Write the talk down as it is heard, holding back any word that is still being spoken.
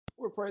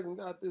praising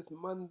God this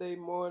Monday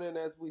morning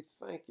as we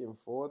thank Him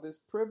for this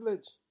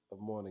privilege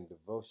of morning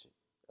devotion.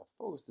 Our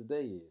focus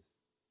today is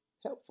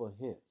helpful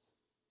hints.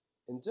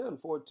 In John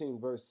 14,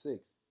 verse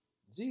 6,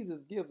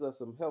 Jesus gives us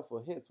some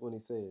helpful hints when He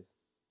says,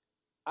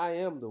 I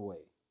am the way,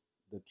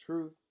 the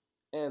truth,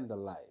 and the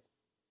life.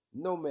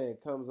 No man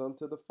comes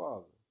unto the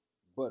Father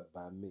but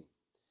by me.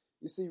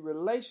 You see,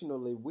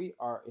 relationally, we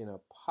are in a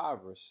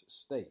impoverished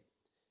state.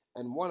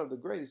 And one of the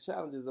greatest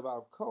challenges of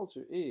our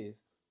culture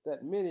is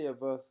that many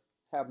of us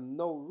have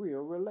no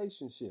real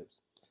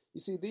relationships.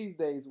 You see, these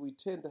days we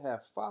tend to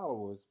have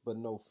followers but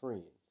no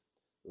friends,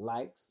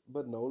 likes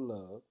but no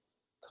love,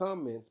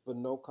 comments but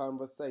no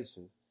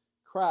conversations,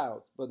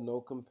 crowds but no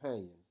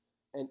companions,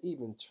 and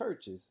even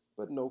churches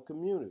but no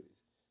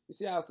communities. You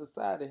see, our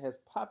society has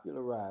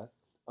popularized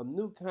a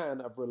new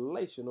kind of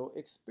relational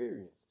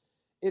experience.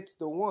 It's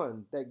the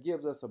one that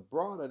gives us a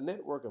broader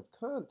network of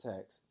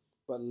contacts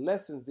but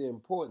lessens the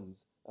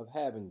importance of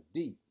having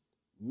deep,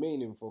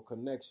 meaningful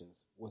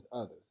connections with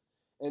others.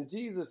 And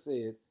Jesus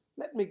said,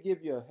 let me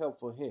give you a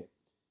helpful hint.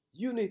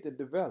 You need to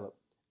develop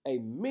a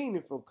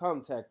meaningful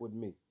contact with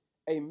me,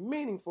 a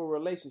meaningful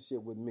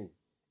relationship with me.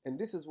 And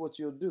this is what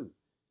you'll do.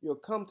 You'll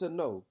come to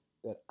know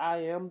that I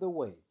am the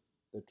way,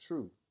 the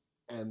truth,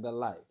 and the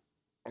life.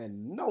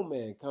 And no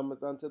man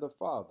cometh unto the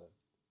Father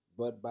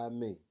but by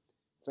me.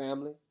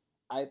 Family,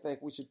 I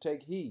think we should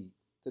take heed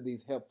to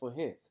these helpful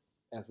hints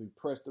as we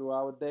press through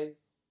our day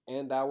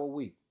and our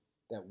week,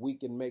 that we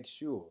can make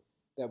sure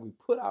that we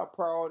put our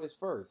priorities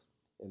first,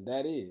 and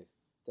that is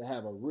to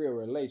have a real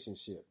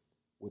relationship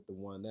with the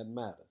one that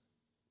matters.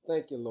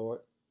 Thank you, Lord,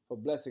 for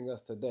blessing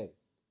us today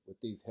with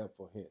these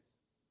helpful hints.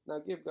 Now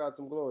give God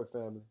some glory,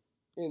 family.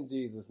 In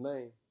Jesus'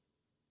 name,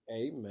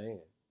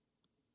 amen.